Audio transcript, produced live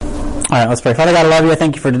All right, let's pray. Father God, I love you. I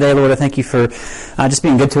thank you for today, Lord. I thank you for just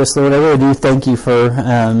being good to us, Lord. I really do thank you for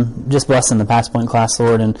just blessing the Past Point class,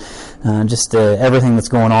 Lord, and just everything that's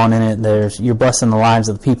going on in it. You're blessing the lives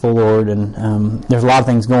of the people, Lord, and there's a lot of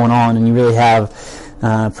things going on, and you really have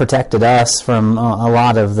protected us from a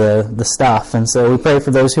lot of the stuff. And so we pray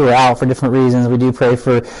for those who are out for different reasons. We do pray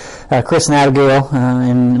for Chris and Abigail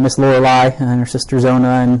and Miss Lorelei and her sister Zona,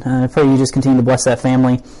 and I pray you just continue to bless that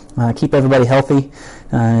family. Keep everybody healthy.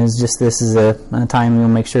 This is a time we'll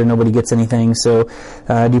make sure nobody gets anything. So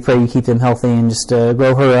I do pray you keep them healthy and just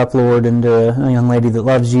grow her up, Lord, into a young lady that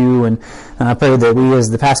loves you. And I pray that we as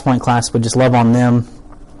the Past Point class would just love on them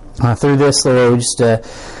through this, Lord. We just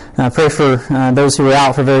pray for those who are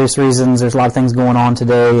out for various reasons. There's a lot of things going on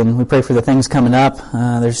today, and we pray for the things coming up.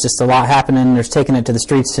 There's just a lot happening. There's taking it to the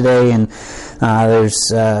streets today, and there's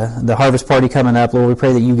the harvest party coming up. Lord, we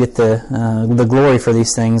pray that you get the glory for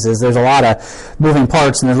these things, as there's a lot of moving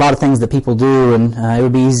parts, and there's a lot of things that people do, and it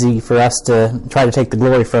would be easy for us to try to take the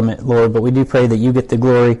glory from it, Lord, but we do pray that you get the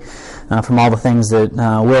glory from all the things that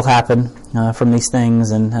will happen from these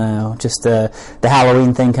things, and just the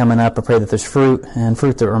Halloween thing coming up. I pray that there's fruit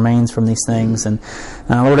that remains from these things. And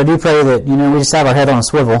Lord, I do pray that we just have our head on a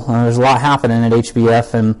swivel. There's a lot happening at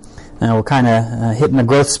HBF, and we're kind of hitting a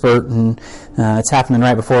growth spurt, and it's happening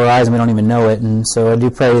right before our eyes, and we don't even know it. And so I do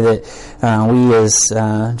pray that we, as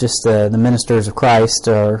just the ministers of Christ,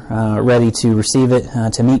 are ready to receive it,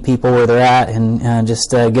 to meet people where they're at, and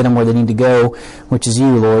just get them where they need to go, which is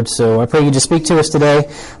you, Lord. So I pray you just speak to us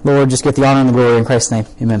today, Lord. Just get the honor and the glory in Christ's name.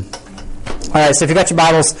 Amen. All right, so if you got your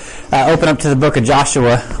Bibles, open up to the book of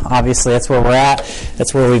Joshua. Obviously, that's where we're at.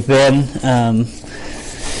 That's where we've been.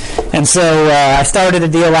 And so I started a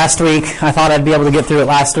deal last week. I thought I'd be able to get through it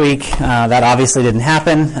last week. That obviously didn't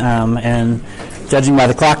happen. And judging by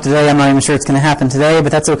the clock today, I'm not even sure it's going to happen today,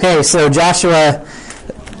 but that's okay. So Joshua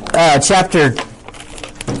chapter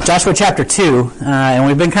 2, and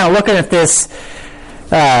we've been kind of looking at this.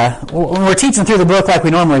 We're teaching through the book like we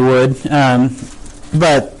normally would,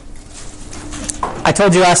 but I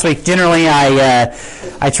told you last week, generally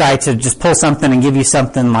I try to just pull something and give you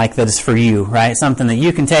something like that is for you, right? Something that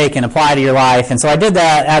you can take and apply to your life. And so I did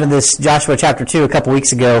that out of this Joshua chapter 2 a couple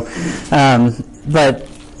weeks ago. But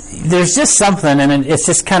there's just something, and it's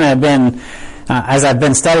just kind of been, as I've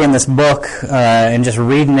been studying this book and just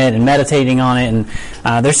reading it and meditating on it, and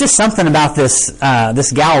there's just something about this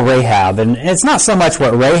gal Rahab, and it's not so much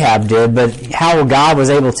what Rahab did, but how God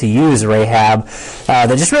was able to use Rahab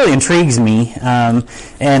that just really intrigues me.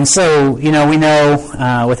 And so, we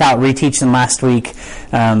know without reteaching last week,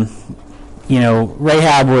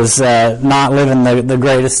 Rahab was not living the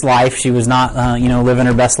greatest life. She was not, living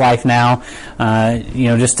her best life now.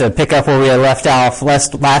 Just to pick up where we had left off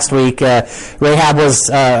last week, Rahab was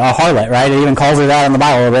a harlot, right? It even calls her that in the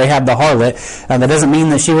Bible, Rahab the harlot. That doesn't mean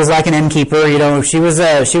that she was like an innkeeper. She was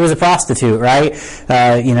a prostitute, right?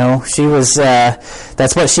 She was.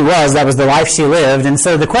 That's what she was. That was the life she lived. And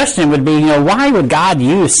so the question would be, why would God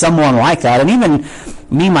use someone like that? And even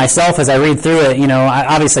me, myself, as I read through it,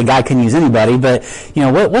 obviously God can use anybody, but,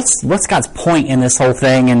 what's God's point in this whole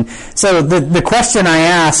thing? And so the question I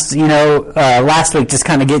asked, last week, just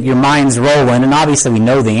kind of get your minds rolling, and obviously we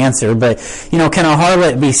know the answer, but, can a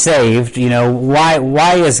harlot be saved?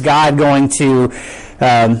 Why is God going to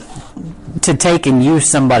take and use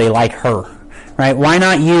somebody like her? Right? Why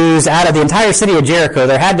not use, out of the entire city of Jericho,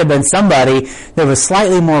 there had to have been somebody that was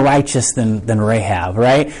slightly more righteous than Rahab,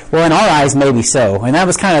 right? Well, in our eyes, maybe so. And that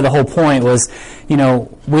was kind of the whole point was,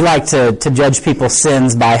 we like to judge people's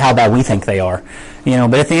sins by how bad we think they are.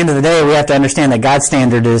 But at the end of the day, we have to understand that God's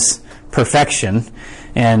standard is perfection.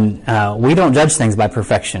 And we don't judge things by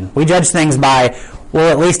perfection. We judge things by, well,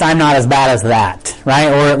 at least I'm not as bad as that, right?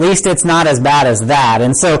 Or at least it's not as bad as that.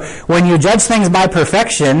 And so when you judge things by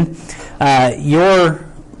perfection, your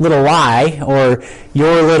little lie or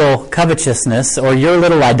your little covetousness or your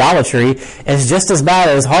little idolatry is just as bad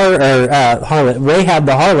as Rahab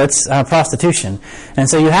the harlot's prostitution. And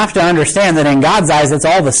so you have to understand that in God's eyes it's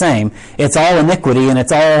all the same. It's all iniquity and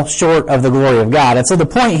it's all short of the glory of God. And so the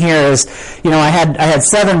point here is, I had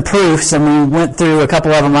 7 proofs, and we went through a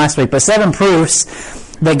couple of them last week, but 7 proofs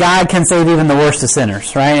that God can save even the worst of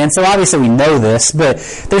sinners, right? And so obviously we know this, but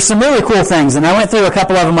there's some really cool things, and I went through a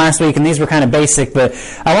couple of them last week, and these were kind of basic, but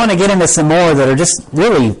I want to get into some more that are just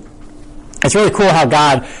really, it's really cool how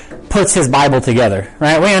God puts his Bible together,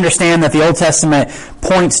 right? We understand that the Old Testament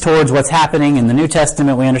points towards what's happening in the New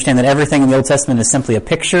Testament. We understand that everything in the Old Testament is simply a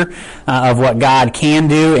picture of what God can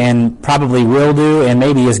do and probably will do and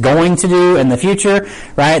maybe is going to do in the future,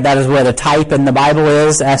 right? That is what a type in the Bible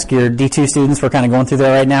is. Ask your D2 students. We're kind of going through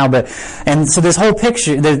that right now. And so this whole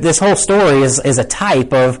picture, this whole story is a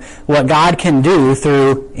type of what God can do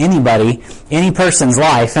through anybody, any person's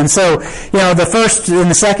life. And so,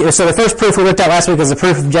 the first proof we looked at last week was the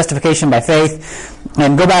proof of justification by faith.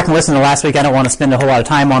 And go back and listen to last week. I don't want to spend a whole lot of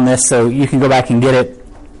time on this, so you can go back and get it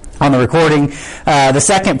on the recording. The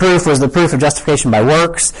second proof was the proof of justification by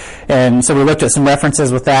works. And so we looked at some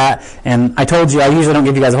references with that. And I told you I usually don't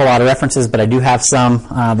give you guys a whole lot of references, but I do have some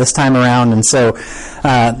this time around. And so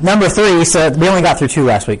number 3, so we only got through 2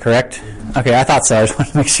 last week, correct? Okay, I thought so. I just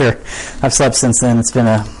wanted to make sure. I've slept since then. It's been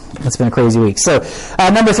a crazy week. So,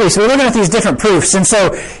 number 3. So we're looking at these different proofs. And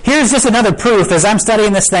so here's just another proof as I'm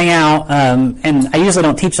studying this thing out. And I usually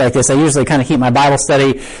don't teach like this. I usually kind of keep my Bible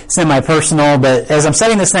study semi-personal. But as I'm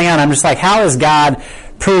studying this thing out, I'm just like, how is God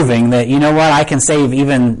proving that, I can save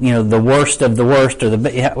even, the worst of the worst, or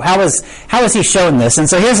how is he showing this? And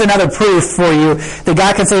so here's another proof for you that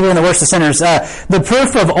God can save even the worst of sinners. The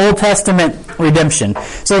proof of Old Testament redemption.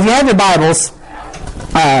 So if you have your Bibles,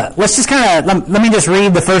 let's just let me just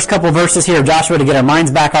read the first couple verses here of Joshua to get our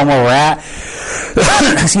minds back on where we're at.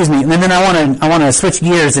 Excuse me. And then I want to switch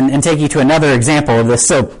gears and take you to another example of this.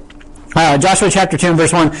 So, Joshua chapter 2 and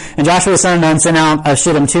verse 1, and Joshua the son of Nun sent out of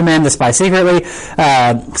Shittim 2 men to spy secretly,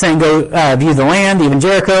 saying, go view the land, even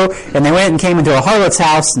Jericho. And they went and came into a harlot's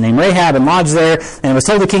house named Rahab and lodged there. And it was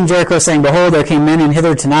told to King Jericho, saying, behold, there came men in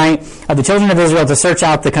hither tonight of the children of Israel to search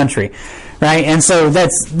out the country. Right? And so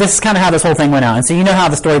this is kind of how this whole thing went out. And so you know how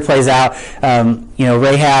the story plays out.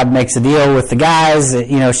 Rahab makes a deal with the guys.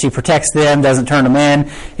 She protects them, doesn't turn them in.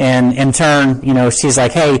 And in turn, she's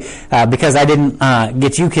like, hey, because I didn't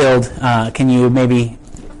get you killed, can you maybe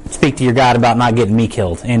speak to your God about not getting me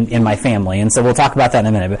killed in my family? And so we'll talk about that in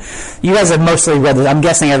a minute. But you guys have mostly read this. I'm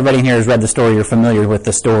guessing everybody in here has read the story. You're familiar with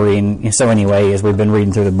the story. And so anyway, as we've been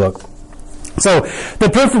reading through the book. So, the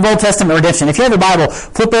proof of Old Testament redemption. If you have a Bible,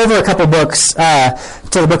 flip over a couple books to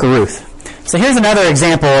the book of Ruth. So here's another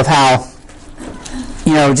example of how,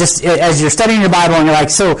 just as you're studying your Bible and you're like,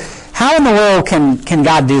 so how in the world can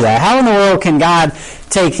God do that? How in the world can God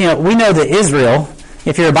take, we know that Israel,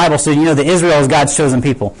 if you're a Bible student, you know that Israel is God's chosen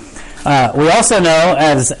people. We also know,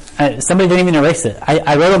 as somebody didn't even erase it.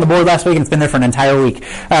 I wrote on the board last week, and it's been there for an entire week.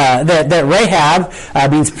 That Rahab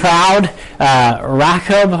means proud,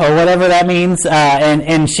 Rachab, or whatever that means,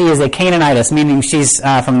 and she is a Canaanitess, meaning she's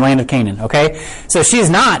from the land of Canaan. Okay, so she is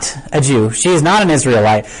not a Jew. She is not an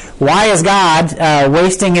Israelite. Why is God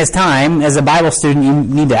wasting His time? As a Bible student, you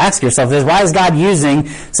need to ask yourself this: why is God using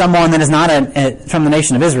someone that is not from the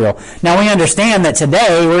nation of Israel? Now we understand that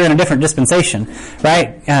today we're in a different dispensation,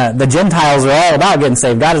 right? The Gentiles are all about getting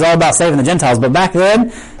saved. God is all about saving the Gentiles. But back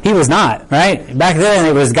then, He was not, right? Back then,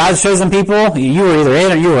 it was God's chosen people. You were either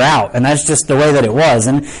in or you were out. And that's just the way that it was.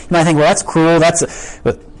 And you might think, well, that's cruel.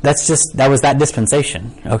 That was that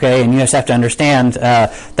dispensation, okay? And you just have to understand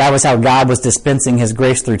that was how God was dispensing His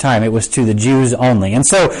grace through time. It was to the Jews only. And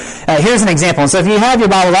so here's an example. And so if you have your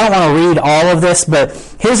Bible, I don't want to read all of this, but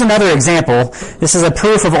here's another example. This is a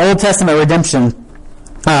proof of Old Testament redemption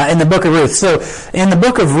in the book of Ruth. So in the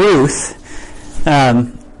book of Ruth,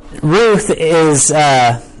 Ruth is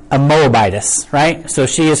a Moabitess, right? So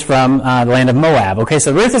she is from the land of Moab. Okay,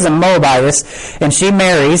 so Ruth is a Moabitess, and she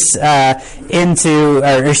marries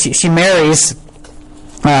she marries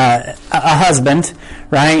a husband,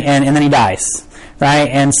 right? And then he dies, right?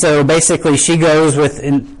 And so basically she goes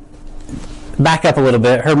back up a little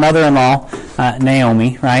bit. Her mother-in-law,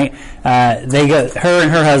 Naomi, right? Her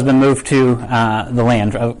and her husband moved to the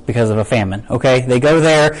land because of a famine. Okay, they go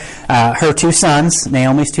there. Her 2 sons,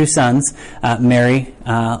 Naomi's 2 sons, marry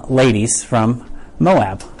ladies from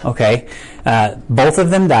Moab. Okay, both of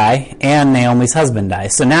them die, and Naomi's husband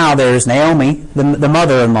dies. So now there's Naomi, the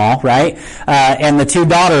mother-in-law, right, and the 2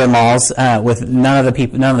 daughter-in-laws with none of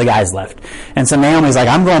the guys left. And so Naomi's like,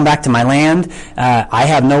 I'm going back to my land. I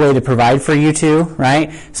have no way to provide for you 2,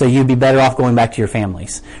 right? So you'd be better off going back to your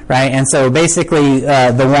families, right? And so basically,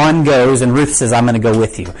 the one goes, and Ruth says, I'm going to go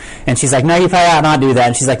with you. And she's like, no, you probably ought not do that.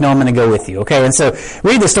 And she's like, no, I'm going to go with you. Okay, and so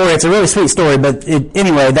read the story. It's a really sweet story, but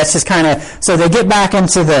anyway, that's just kind of, so they get back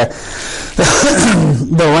into the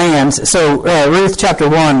land. So Ruth chapter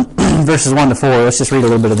 1, verses 1 to 4. Let's just read a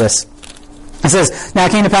little bit of this. It says, now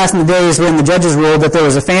it came to pass in the days when the judges ruled that there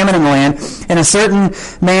was a famine in the land, and a certain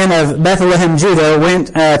man of Bethlehem, Judah, went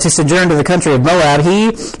to sojourn to the country of Moab, he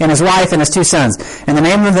and his wife and his 2 sons. And the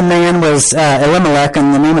name of the man was Elimelech,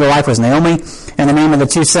 and the name of the wife was Naomi, and the name of the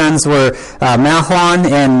 2 sons were Mahlon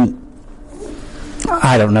and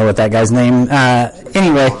I don't know what that guy's name.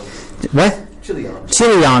 Anyway, what?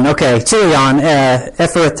 Chilion, okay. Chilion,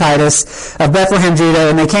 Ephrathitis of Bethlehem, Judah,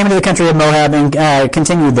 and they came into the country of Moab and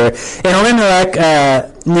continued there. And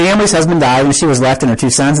Elimelech, Naomi's husband died, and she was left and her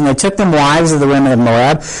 2 sons, and they took them wives of the women of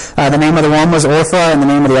Moab. The name of the one was Orpah, and the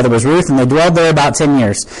name of the other was Ruth, and they dwelled there about 10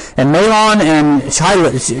 years. And Mahlon and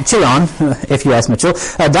Chilion, if you ask Mitchell,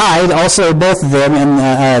 died, also both of them,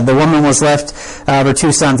 and the woman was left her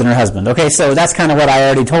 2 sons and her husband. Okay, so that's kind of what I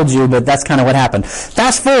already told you, but that's kind of what happened.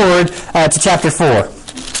 Fast forward to chapter 4.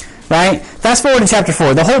 Right? Fast forward to chapter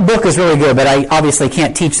 4. The whole book is really good, but I obviously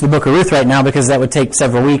can't teach the book of Ruth right now because that would take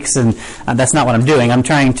several weeks, and that's not what I'm doing. I'm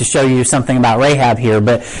trying to show you something about Rahab here.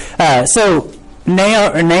 But so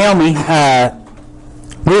Naomi,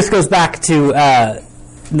 Ruth goes back to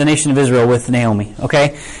the nation of Israel with Naomi,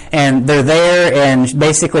 okay? And they're there, and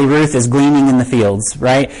basically Ruth is gleaning in the fields,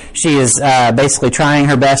 right? She is basically trying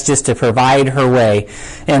her best just to provide her way.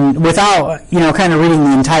 And without, kind of reading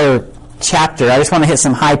the entire chapter, I just want to hit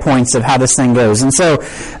some high points of how this thing goes. And so,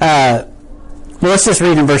 let's just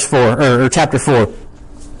read in verse 4, or chapter 4.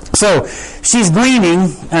 So, she's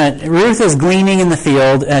gleaning, Ruth is gleaning in the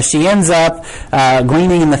field. She ends up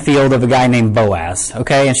gleaning in the field of a guy named Boaz,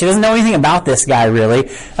 okay? And she doesn't know anything about this guy, really,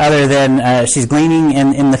 other than she's gleaning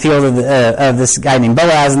in the field of this guy named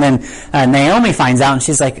Boaz. And then Naomi finds out, and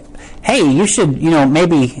she's like, hey, you should,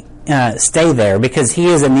 maybe stay there, because he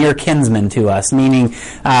is a near kinsman to us, meaning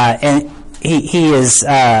and he is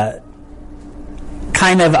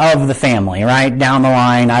kind of the family, right? Down the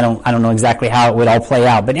line, I don't know exactly how it would all play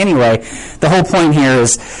out, but anyway, the whole point here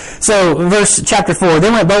is, so chapter 4,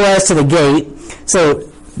 then went Boaz to the gate. So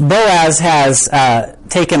Boaz has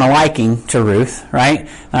taken a liking to Ruth, right?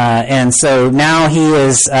 And so now he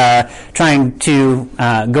is trying to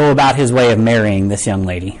go about his way of marrying this young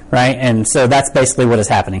lady, right? And so that's basically what is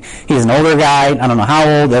happening. He's an older guy. I don't know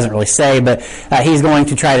how old, doesn't really say, but he's going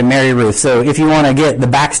to try to marry Ruth. So if you want to get the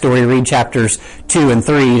backstory, read chapters 2 and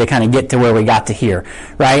 3 to kind of get to where we got to here,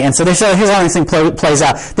 right? And so here's how this thing plays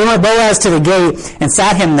out. Then went Boaz to the gate and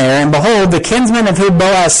sat him there, and behold, the kinsman of whom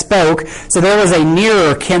Boaz spoke, so there was a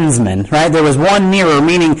nearer kinsman, right? There was one nearer,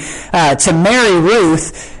 meaning to marry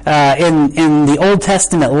Ruth in the Old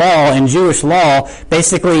Testament law and Jewish law,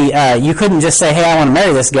 basically you couldn't just say, hey, I want to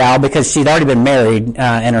marry this gal, because she'd already been married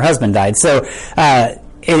and her husband died. So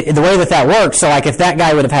the way that worked, so like if that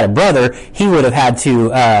guy would have had a brother, he would have had to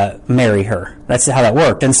marry her. That's how that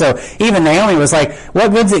worked. And so even Naomi was like,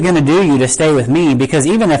 what good's it going to do you to stay with me? Because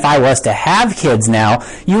even if I was to have kids now,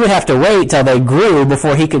 you would have to wait till they grew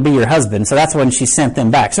before he could be your husband. So that's when she sent them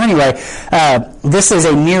back. So anyway, this is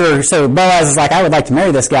a nearer, so Boaz is like, I would like to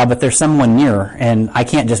marry this gal, but there's someone nearer, and I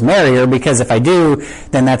can't just marry her, because if I do,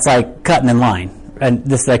 then that's like cutting in line. And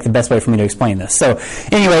this is like the best way for me to explain this. So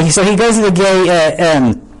anyway, so he goes to the gate,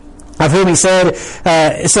 of whom he said,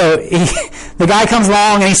 the guy comes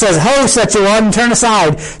along and he says, ho, such a one, turn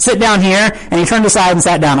aside, sit down here. And he turned aside and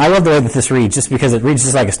sat down. I love the way that this reads, just because it reads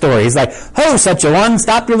just like a story. He's like, ho, such a one,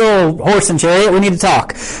 stop your little horse and chariot, we need to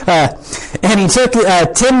talk. And he took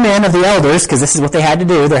 10 men of the elders, because this is what they had to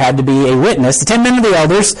do, there had to be a witness, the 10 men of the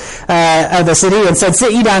elders of the city, and said,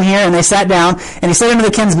 sit ye down here. And they sat down, and he said unto the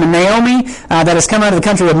kinsman, Naomi, that has come out of the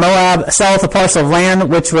country of Moab, selleth a parcel of land,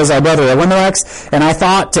 which was our brother Elimelech's, and I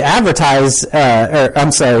thought to advertise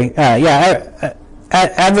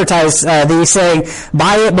thee, saying,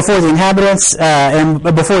 buy it before the inhabitants and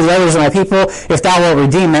before the elders of my people. If thou wilt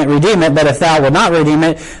redeem it. But if thou wilt not redeem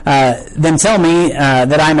it, then tell me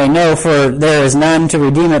that I may know, for there is none to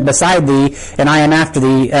redeem it beside thee, and I am after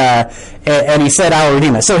thee. And he said, I will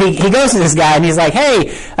redeem it. So he goes to this guy, and he's like,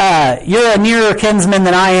 hey, you're a nearer kinsman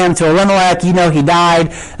than I am to Elimelech. You know he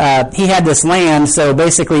died. He had this land, so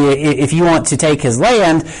basically if you want to take his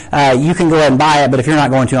land, you can go ahead and buy it, but if you're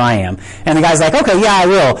not going to, I am. And the guy's like, okay, yeah, I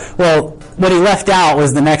will. Well, what he left out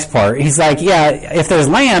was the next part. He's like, yeah, if there's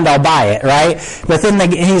land, I'll buy it, right? But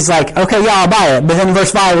then he's like, okay, yeah, I'll buy it. But then in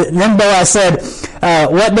verse 5, then Boaz said,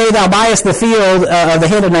 what day thou buyest the field of the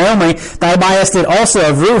hand of Naomi, thou buyest it also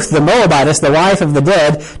of Ruth the Moabitess, the wife of the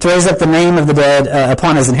dead, to raise up the name of the dead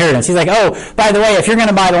upon his inheritance. He's like, oh, by the way, if you're going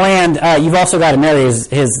to buy the land, you've also got to marry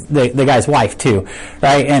the guy's wife too,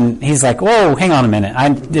 right? And he's like, whoa, hang on a minute. I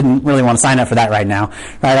didn't really want to sign up for that right now,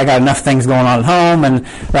 right? I got enough things going on at home, and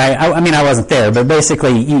right. I mean, I wasn't there, but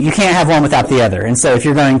basically, you can't have one without the other. And so, if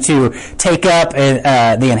you're going to take up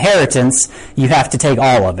the inheritance, you have to take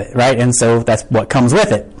all of it, right? And so that's what comes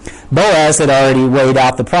with it. Boaz had already weighed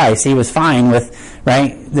out the price. He was fine with,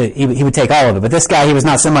 right, he would take all of it. But this guy, he was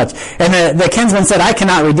not so much. And the kinsman said, I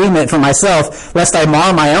cannot redeem it for myself, lest I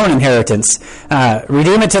mar my own inheritance.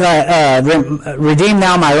 Redeem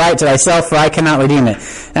thou my right to thyself, for I cannot redeem it.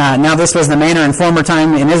 Now this was the manner in former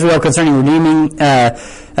time in Israel concerning redeeming,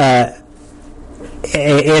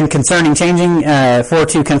 and concerning changing, for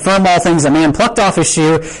to confirm all things, a man plucked off his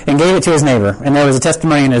shoe and gave it to his neighbor. And there was a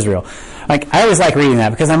testimony in Israel. Like, I always like reading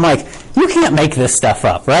that because I'm like, you can't make this stuff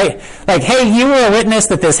up, right? Like, hey, you were a witness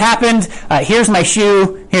that this happened. Here's my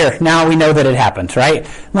shoe. Here, now we know that it happened, right?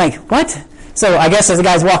 I'm like, what? So I guess as a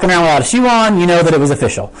guy's walking around without a shoe on, you know that it was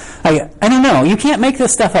official. I don't know. You can't make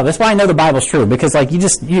this stuff up. That's why I know the Bible's true, because like you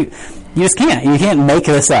just can't. You can't make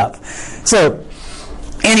this up. So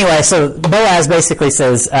anyway, so Boaz basically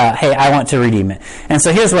says, hey, I want to redeem it. And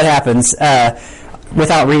so here's what happens.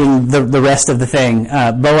 Without reading the rest of the thing,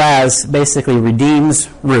 Boaz basically redeems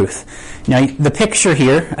Ruth. Now, the picture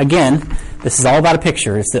here, again, this is all about a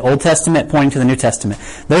picture. It's the Old Testament pointing to the New Testament.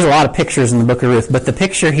 There's a lot of pictures in the book of Ruth, but the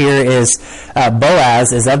picture here is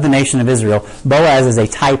Boaz is of the nation of Israel. Boaz is a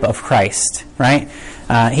type of Christ, right?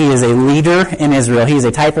 He is a leader in Israel. He is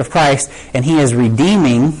a type of Christ, and he is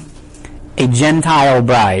redeeming a Gentile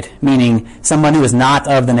bride, meaning someone who is not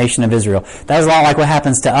of the nation of Israel. That is a lot like what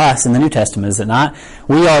happens to us in the New Testament, is it not?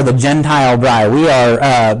 We are the Gentile bride. We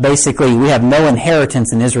are basically, we have no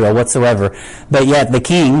inheritance in Israel whatsoever. But yet the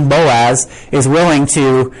king, Boaz, is willing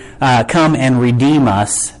to come and redeem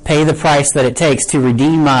us, pay the price that it takes to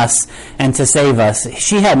redeem us and to save us.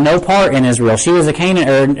 She had no part in Israel. She was a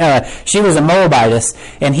she was a Moabitess,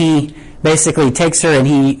 and he basically takes her and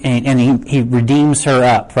he redeems her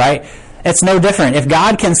up, right? It's no different. If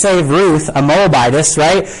God can save Ruth, a Moabitess,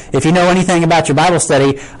 right? If you know anything about your Bible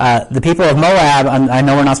study, the people of Moab, I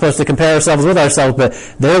know we're not supposed to compare ourselves with ourselves, but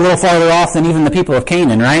they're a little farther off than even the people of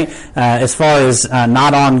Canaan, right? As far as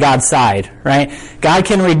not on God's side, right? God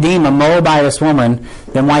can redeem a Moabitess woman,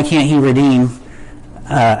 then why can't he redeem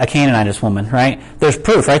a Canaanitess woman, right? There's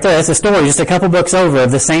proof right there. It's a story just a couple books over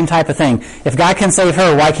of the same type of thing. If God can save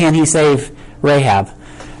her, why can't he save Rahab?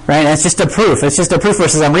 Right? And it's just a proof. It's just a proof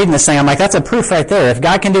versus I'm reading this thing. I'm like, that's a proof right there. If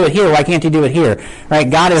God can do it here, why can't he do it here? Right?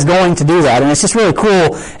 God is going to do that. And it's just really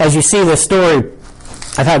cool as you see this story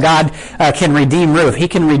of how God can redeem Ruth. He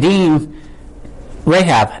can redeem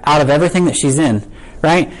Rahab out of everything that she's in.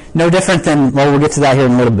 Right? No different than, well, we'll get to that here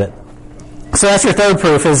in a little bit. So that's your third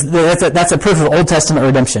proof. That's a proof of Old Testament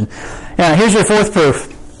redemption. Now, here's your fourth proof.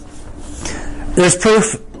 There's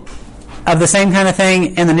proof of the same kind of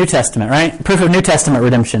thing in the New Testament, right? Proof of New Testament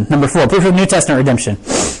redemption. Number 4, proof of New Testament redemption.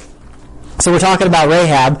 So we're talking about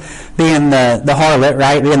Rahab being the harlot,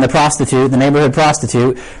 right? Being the prostitute, the neighborhood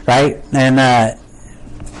prostitute, right? And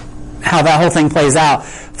how that whole thing plays out.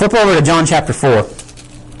 Flip over to John chapter 4.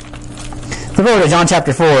 Flip over to John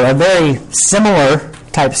chapter 4, a very similar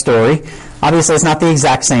type story. Obviously, it's not the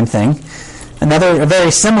exact same thing. A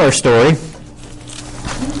very similar story.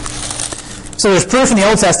 So there's proof in the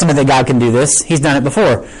Old Testament that God can do this. He's done it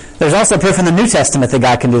before. There's also proof in the New Testament that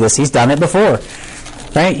God can do this. He's done it before.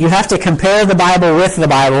 Right? You have to compare the Bible with the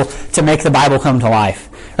Bible to make the Bible come to life.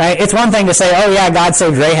 Right? It's one thing to say, oh yeah, God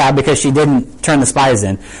saved Rahab because she didn't turn the spies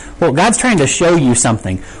in. Well, God's trying to show you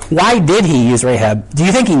something. Why did he use Rahab? Do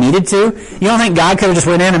you think he needed to? You don't think God could have just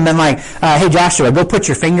went in and been like, hey Joshua, go put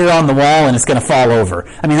your finger on the wall and it's going to fall over.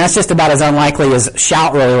 I mean, that's just about as unlikely as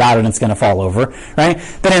shout really loud and it's going to fall over. Right?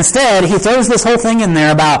 But instead, he throws this whole thing in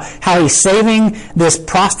there about how he's saving this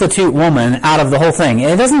prostitute woman out of the whole thing.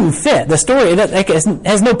 It doesn't even fit. The story, it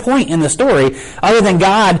has no point in the story other than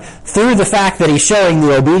God, through the fact that he's showing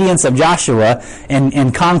the obedience of Joshua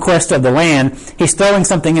and conquest of the land, he's throwing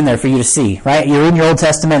something in there for you to see, right? You're in your Old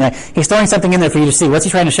Testament, he's throwing something in there for you to see. What's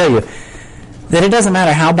he trying to show you? That it doesn't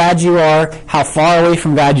matter how bad you are, how far away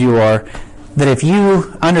from God you are, that if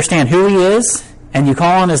you understand who he is and you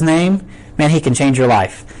call on his name, man, he can change your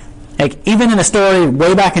life. Like, even in a story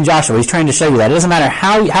way back in Joshua, he's trying to show you that. It doesn't matter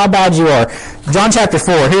how bad you are. John chapter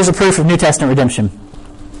 4, here's a proof of New Testament redemption.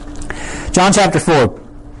 John chapter 4.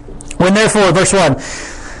 When therefore, verse 1,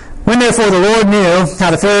 when therefore the Lord knew how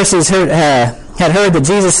the Pharisees had heard that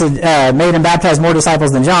Jesus had made and baptized more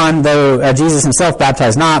disciples than John, though Jesus himself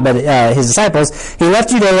baptized not, but his disciples, he left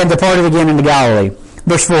Judea and departed again into Galilee.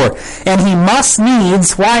 Verse 4, and he must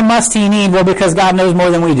needs, why must he need? Well, because God knows more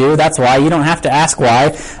than we do. That's why. You don't have to ask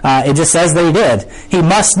why. It just says that he did. He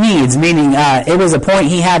must needs, meaning it was a point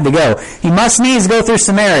he had to go. He must needs go through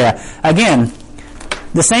Samaria. Again,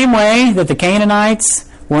 the same way that the Canaanites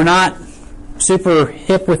were not super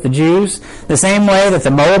hip with the Jews, the same way that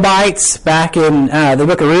the Moabites back in the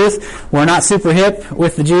book of Ruth were not super hip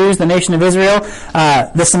with the Jews, the nation of Israel.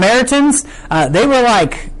 The Samaritans, they were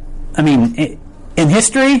like, in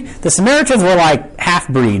history, the Samaritans were like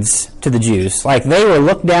half-breeds to the Jews. Like, they were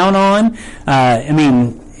looked down on.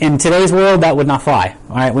 In today's world, that would not fly.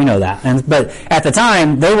 All right, we know that. But at the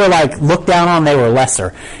time, they were like looked down on. They were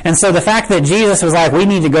lesser. And so the fact that Jesus was like, we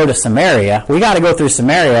need to go to Samaria. We got to go through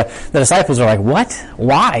Samaria. The disciples were like, what?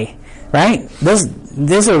 Why? Right?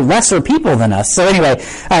 Those are lesser people than us. So anyway,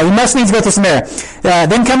 he must needs go through Samaria.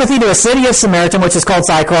 Then cometh he to a city of Samaritan, which is called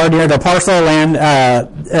Sychar, near the parcel of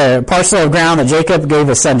land, parcel of ground that Jacob gave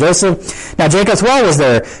his son Joseph. Now Jacob's well was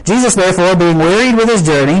there. Jesus, therefore, being wearied with his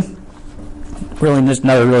journey, really just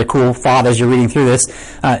another really cool thought as you're reading through this.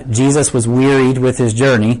 Jesus was wearied with his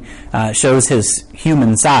journey. Shows his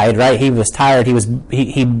human side, right? He was tired.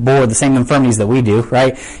 He bore the same infirmities that we do,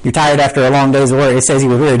 right? You're tired after a long day's work. It says he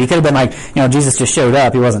was wearied. He could have been like, Jesus just showed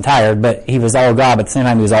up. He wasn't tired, but he was all God, but at the same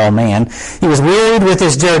time he was all man. He was wearied with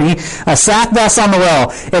his journey, sat thus on the well,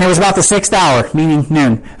 and it was about the 6th hour, meaning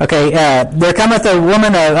noon. Okay, there cometh a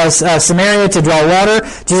woman of Samaria to draw water.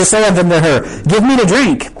 Jesus saith unto her, give me to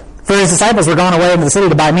drink. For his disciples were gone away into the city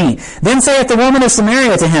to buy meat. Then saith the woman of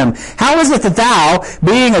Samaria to him, how is it that thou,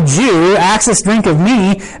 being a Jew, askest drink of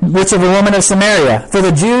me, which of a woman of Samaria? For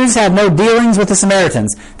the Jews have no dealings with the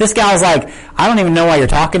Samaritans. This gal's like, I don't even know why you're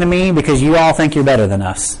talking to me, because you all think you're better than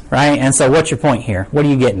us, right? And so what's your point here? What are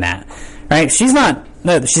you getting at? Right? She's not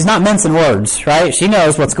mincing words, right? She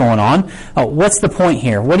knows what's going on. What's the point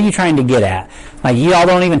here? What are you trying to get at? Like, you all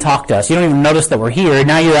don't even talk to us. You don't even notice that we're here.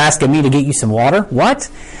 Now you're asking me to get you some water? What?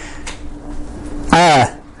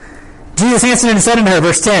 Jesus answered and said unto her,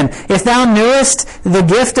 verse 10, if thou knewest the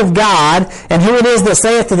gift of God, and who it is that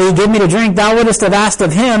saith to thee, give me to drink, thou wouldest have asked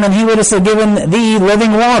of him, and he would have given thee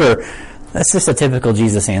living water. That's just a typical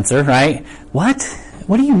Jesus answer, right? What?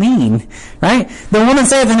 What do you mean? Right? The woman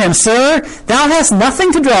saith unto him, Sir, thou hast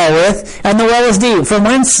nothing to draw with, and the well is deep. From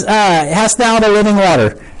whence hast thou the living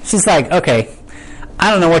water? She's like, okay,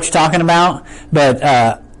 I don't know what you're talking about,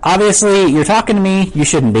 but obviously, you're talking to me. You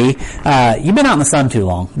shouldn't be. You've been out in the sun too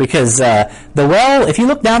long, because the well, if you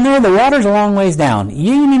look down there, the water's a long ways down.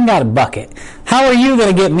 You ain't even got a bucket. How are you going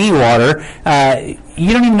to get me water?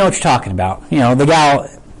 You don't even know what you're talking about. The gal,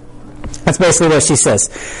 that's basically what she says.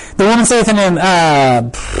 The woman saith unto him,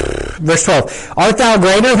 verse 12, art thou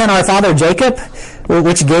greater than our father Jacob,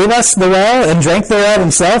 which gave us the well, and drank thereof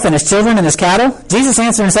himself, and his children, and his cattle? Jesus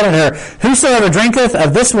answered and said unto her, whosoever drinketh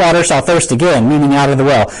of this water shall thirst again, meaning out of the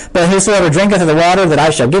well. But whosoever drinketh of the water that I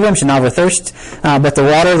shall give him shall never thirst, but the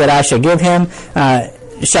water that I shall give him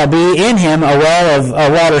shall be in him a well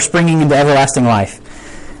of water springing into everlasting life.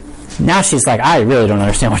 Now she's like, I really don't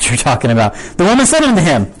understand what you're talking about. The woman said unto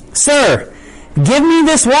him, Sir, give me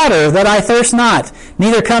this water that I thirst not,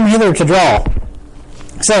 neither come hither to draw.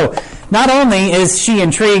 So, not only is she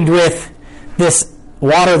intrigued with this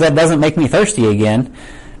water that doesn't make me thirsty again,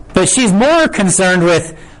 but she's more concerned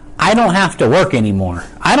with, I don't have to work anymore.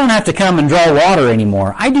 I don't have to come and draw water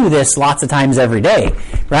anymore. I do this lots of times every day,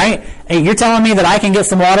 right? You're telling me that I can get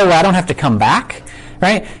some water where I don't have to come back,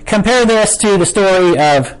 right? Compare this to the story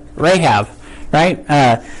of Rahab, right?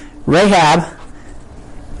 Rahab,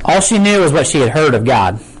 all she knew was what she had heard of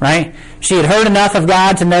God, right? She had heard enough of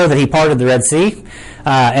God to know that he parted the Red Sea,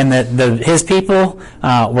 and that his people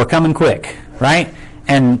were coming quick, right?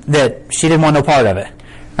 And that she didn't want no part of it,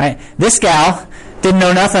 right? This gal didn't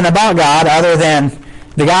know nothing about God other than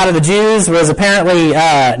the God of the Jews was apparently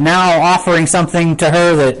now offering something to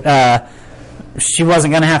her that she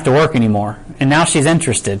wasn't going to have to work anymore, and now she's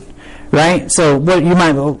interested, right? So what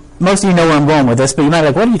most of you know where I'm going with this, but you might be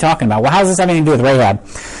like, what are you talking about? Well, how does this have anything to do with Rahab?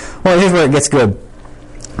 Well, here's where it gets good.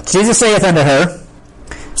 Jesus saith unto her,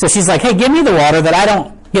 so she's like, hey, give me the water that I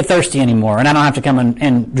don't get thirsty anymore, and I don't have to come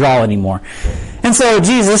and draw anymore. And so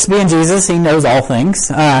Jesus, being Jesus, he knows all things.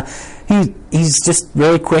 He's just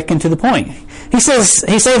really quick and to the point. He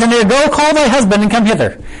saith unto her, go call thy husband and come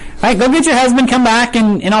hither. Right? Go get your husband, come back,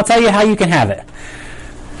 and I'll tell you how you can have it.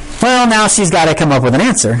 Well, now she's got to come up with an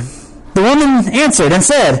answer. The woman answered and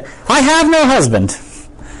said, I have no husband.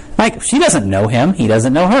 Like, she doesn't know him. He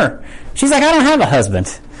doesn't know her. She's like, I don't have a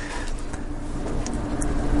husband.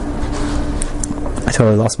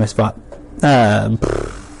 totally lost my spot. I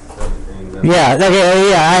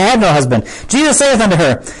have no husband. Jesus saith unto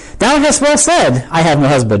her, Thou hast well said, I have no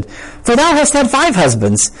husband. For thou hast had 5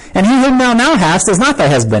 husbands, and he whom thou now hast is not thy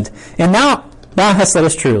husband. And thou hast said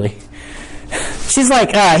us truly. He's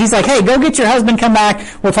like, hey, go get your husband, come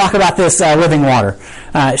back, we'll talk about this living water.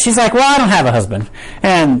 She's like, well, I don't have a husband.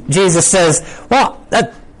 And Jesus says, well,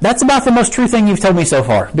 that's about the most true thing you've told me so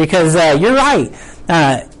far, because you're right.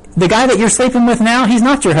 The guy that you're sleeping with now, he's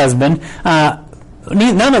not your husband.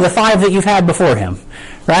 None of the 5 that you've had before him.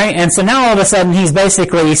 Right? And so now all of a sudden he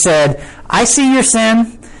said, I see your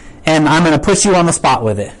sin, and I'm going to put you on the spot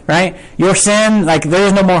with it. Right? Your sin, like,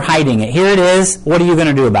 there's no more hiding it. Here it is. What are you going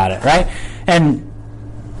to do about it? Right? And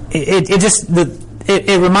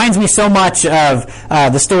it reminds me so much of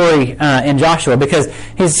the story in Joshua, because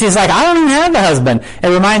she's like, I don't even have a husband. It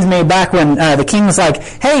reminds me back when the king was like,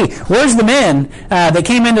 hey, where's the men that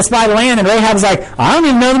came in to spy the land? And Rahab was like, I don't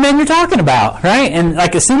even know the men you're talking about, right? And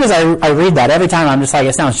like, as soon as I read that, every time I'm just like,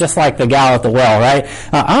 it sounds just like the gal at the well, right?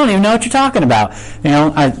 I don't even know what you're talking about.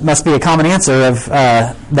 It must be a common answer of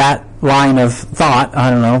that line of thought. I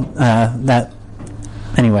don't know.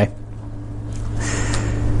 Anyway.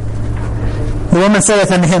 The woman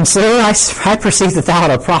saith unto him, Sir, I perceive that thou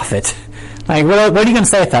art a prophet. Like, what are you going to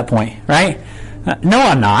say at that point, right? No,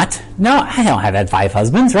 I'm not. No, I don't have had 5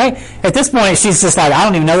 husbands, right? At this point, she's just like, I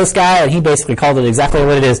don't even know this guy, and he basically called it exactly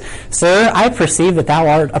what it is. Sir, I perceive that thou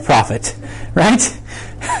art a prophet, right?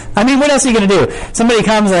 I mean, what else are you going to do? Somebody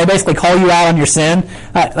comes and they basically call you out on your sin.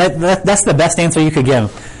 That's the best answer you could give,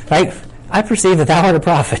 right? I perceive that thou art a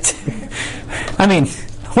prophet. I mean,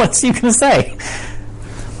 what's you going to say?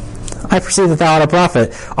 I perceive that thou art a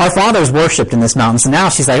prophet. Our fathers worshipped in this mountain. So now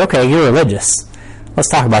she's like, okay, you're religious. Let's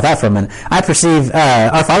talk about that for a minute. I perceive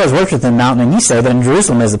our fathers worshipped in the mountain, and you say that in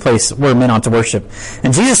Jerusalem is a place where men ought to worship.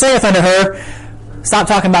 And Jesus saith unto her, stop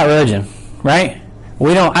talking about religion, right?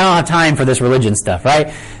 I don't have time for this religion stuff,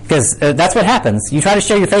 right? Because that's what happens. You try to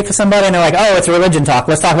share your faith with somebody, and they're like, oh, it's a religion talk.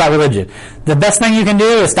 Let's talk about religion. The best thing you can do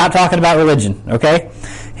is stop talking about religion, okay?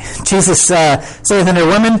 Jesus saith unto her,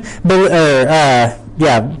 woman,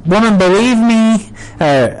 believe me,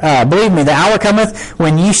 the hour cometh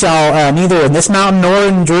when ye shall neither in this mountain nor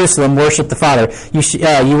in Jerusalem worship the Father.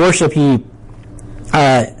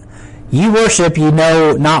 You worship ye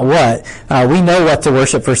know not what. We know what to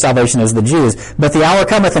worship, for salvation is the Jews. But the hour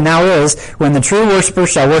cometh, and now is, when the true worshippers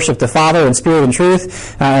shall worship the Father in spirit and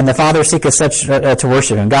truth, and the Father seeketh such to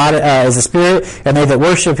worship him. God is a spirit, and they that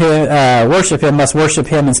worship him must worship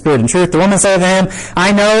him in spirit and truth. The woman said to him,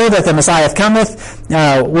 I know that the Messiah cometh,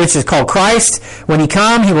 which is called Christ. When he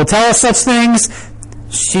come, he will tell us such things.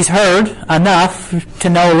 She's heard enough to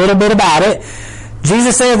know a little bit about it.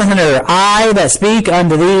 Jesus saith unto her, I that speak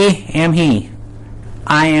unto thee am he.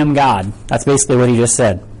 I am God. That's basically what he just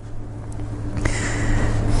said.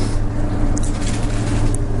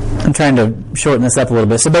 I'm trying to shorten this up a little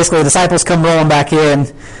bit. So basically the disciples come rolling back in,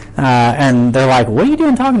 and they're like, what are you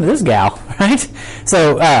doing talking to this gal? Right?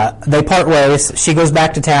 So they part ways. She goes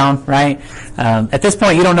back to town, right? At this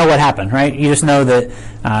point, you don't know what happened, right? You just know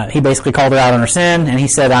that he basically called her out on her sin, and he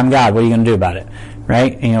said, I'm God. What are you going to do about it?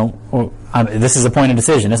 Right? This is a point of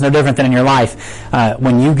decision. It's no different than in your life.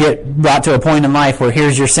 When you get brought to a point in life where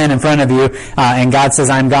here's your sin in front of you, and God says,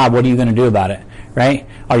 I'm God, what are you going to do about it? Right?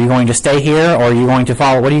 Are you going to stay here, or are you going to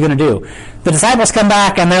follow? What are you going to do? The disciples come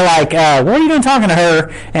back, and they're like, what are you doing talking to her?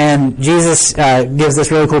 And Jesus gives this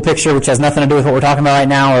really cool picture, which has nothing to do with what we're talking about right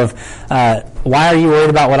now, of why are you worried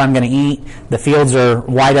about what I'm going to eat? The fields are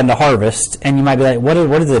white unto harvest. And you might be like, what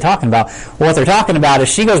are they talking about? Well, what they're talking about is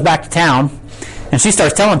she goes back to town, and she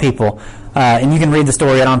starts telling people, and you can read the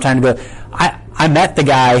story, I don't have time to go, I met the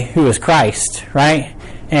guy who was Christ, right?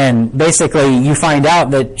 And basically you find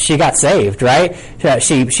out that she got saved, right?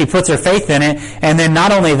 She puts her faith in it, and then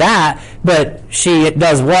not only that, but she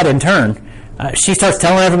does what in turn? She starts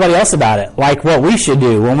telling everybody else about it, like what we should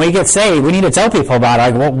do. When we get saved, we need to tell people about it.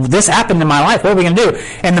 Like, well, this happened in my life, what are we going to do?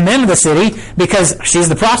 And the men of the city, because she's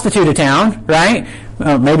the prostitute of town, right?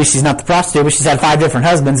 Maybe she's not the prostitute, but she's had 5 different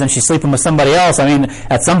husbands and she's sleeping with somebody else. I mean,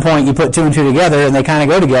 at some point you put 2 and 2 together and they kind of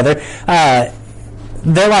go together.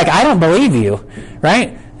 They're like, I don't believe you,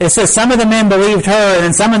 right? It says some of the men believed her, and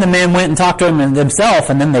then some of the men went and talked to him themselves,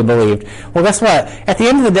 and then they believed. Well, guess what? At the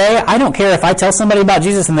end of the day, I don't care if I tell somebody about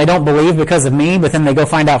Jesus and they don't believe because of me, but then they go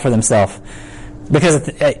find out for themselves. Because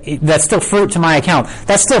that's still fruit to my account.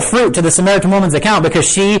 That's still fruit to the Samaritan woman's account,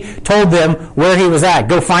 because she told them where he was at.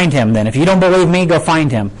 Go find him then. If you don't believe me, go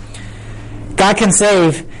find him. God can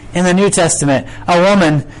save, in the New Testament, a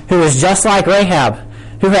woman who is just like Rahab,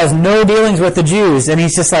 who has no dealings with the Jews, and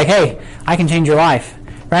he's just like, hey, I can change your life.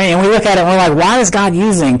 right? And we look at it and we're like, why is God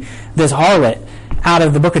using this harlot out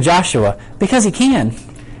of the book of Joshua? Because he can,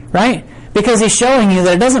 right? Because he's showing you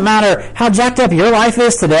that it doesn't matter how jacked up your life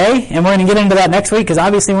is today, and we're going to get into that next week because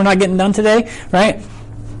obviously we're not getting done today, right?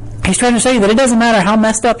 He's trying to show you that it doesn't matter how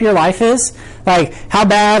messed up your life is, like how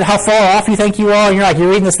bad, how far off you think you are, and you're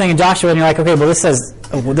reading this thing in Joshua and you're like, okay, well this says,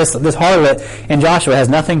 this harlot in Joshua has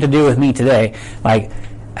nothing to do with me today. Like, it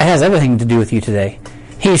has everything to do with you today.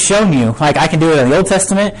 He's shown you, like, I can do it in the Old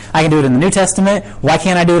Testament, I can do it in the New Testament, why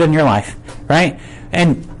can't I do it in your life, right?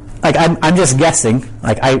 And like, I'm just guessing,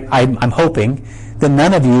 like, I'm hoping that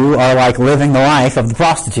none of you are, like, living the life of the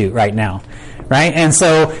prostitute right now, right? And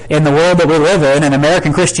so, in the world that we live in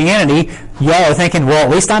American Christianity, y'all are thinking, well,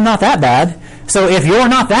 at least I'm not that bad. So if you're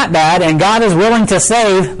not that bad, and God is willing to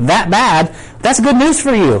save that bad, that's good news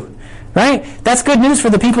for you, right? That's good news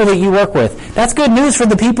for the people that you work with. That's good news for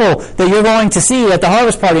the people that you're going to see at the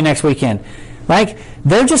harvest party next weekend. Like,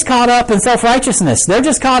 they're just caught up in self-righteousness. They're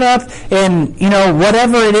just caught up in,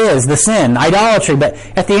 whatever it is, the sin, idolatry. But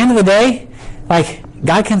at the end of the day, like,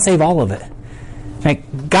 God can save all of it.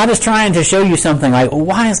 Like, God is trying to show you something like,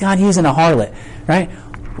 why is God using a harlot, right?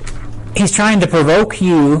 He's trying to provoke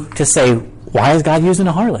you to say, why is God using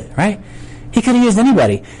a harlot, right? He could have used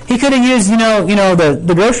anybody. He could have used,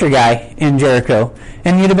 the grocery guy in Jericho.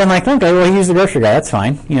 And you'd have been like, okay, well, he used the grocery guy. That's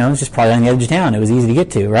fine. It's just probably on the edge of town. It was easy to get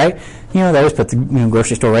to, right? They always put the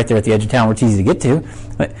grocery store right there at the edge of town where it's easy to get to.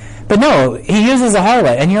 But no, he uses a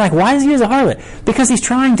harlot. And you're like, why does he use a harlot? Because he's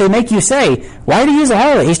trying to make you say, why do you use a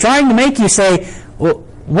harlot? He's trying to make you say, well,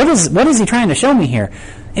 what is he trying to show me here?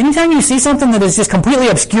 Anytime you see something that is just completely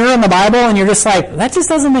obscure in the Bible and you're just like, that just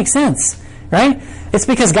doesn't make sense, right? It's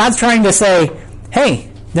because God's trying to say, hey,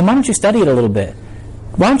 then why don't you study it a little bit?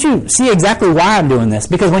 Why don't you see exactly why I'm doing this?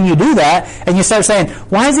 Because when you do that and you start saying,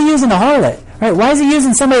 why is he using a harlot? Right? Why is he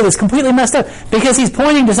using somebody that's completely messed up? Because he's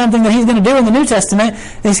pointing to something that he's going to do in the New Testament.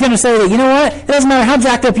 And he's going to say that, you know what? It doesn't matter how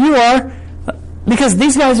jacked up you are, because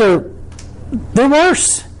these guys they're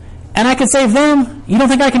worse. And I can save them. You don't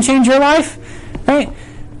think I can change your life? Right?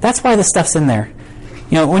 That's why this stuff's in there.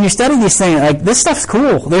 When you study these things, like, this stuff's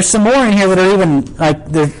cool. There's some more in here that are even,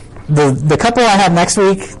 like, the couple I have next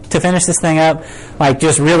week to finish this thing up, like,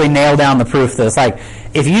 just really nail down the proof that it's like,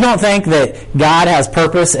 if you don't think that God has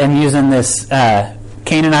purpose in using this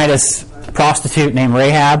Canaanitess prostitute named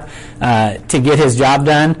Rahab to get his job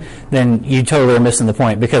done, then you totally are missing the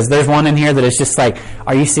point. Because there's one in here that is just like,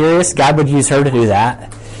 are you serious? God would use her to do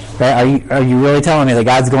that? Right? Are you really telling me that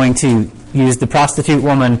God's going to use the prostitute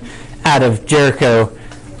woman out of Jericho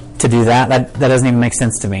to do that? That doesn't even make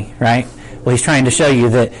sense to me, right? Well, he's trying to show you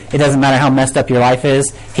that it doesn't matter how messed up your life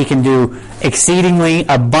is. He can do exceedingly,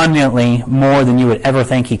 abundantly more than you would ever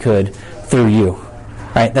think he could through you.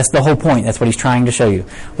 Right? That's the whole point. That's what he's trying to show you.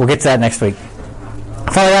 We'll get to that next week.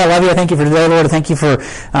 Father God, I love you. I thank you for today, Lord. I thank you for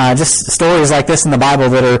just stories like this in the Bible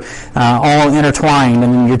that are all intertwined,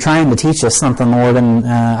 and you're trying to teach us something, Lord, and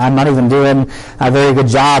I'm not even doing a very good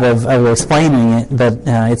job of explaining it, but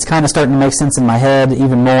it's kind of starting to make sense in my head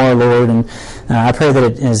even more, Lord, and I pray that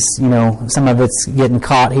it is, some of it's getting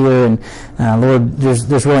caught here, and Lord,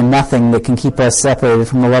 there's really nothing that can keep us separated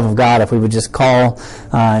from the love of God if we would just call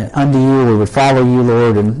unto you, we would follow you,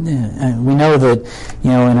 Lord, and we know that,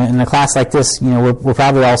 in a class like this, we're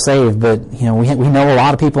probably all saved, but we know a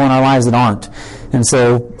lot of people in our lives that aren't. And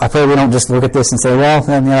so I pray we don't just look at this and say, well,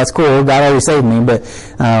 that's cool, God already saved me, but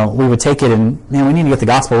we would take it and, we need to get the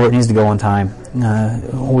gospel where it needs to go on time.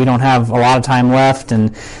 We don't have a lot of time left,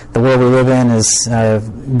 and the world we live in is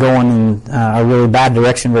going in a really bad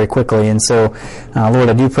direction very quickly. And so, Lord,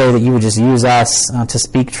 I do pray that you would just use us to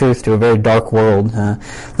speak truth to a very dark world.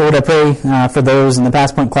 Lord, I pray for those in the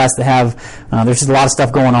Past Point class that have, there's just a lot of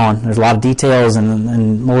stuff going on. There's a lot of details,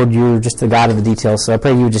 and Lord, you're just the God of the details. So I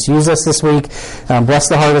pray you would just use us this week. Bless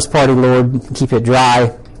the harvest party, Lord. Keep it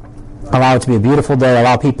dry. Allow it to be a beautiful day.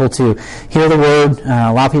 Allow people to hear the word.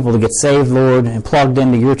 Allow people to get saved, Lord, and plugged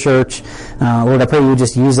into your church. Lord, I pray you would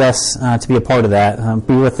just use us to be a part of that.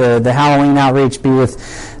 Be with the Halloween outreach. Be with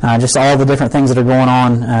just all the different things that are going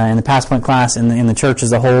on in the Past Point class and in the church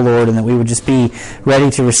as a whole, Lord, and that we would just be ready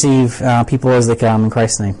to receive people as they come. In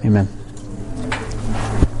Christ's name, amen.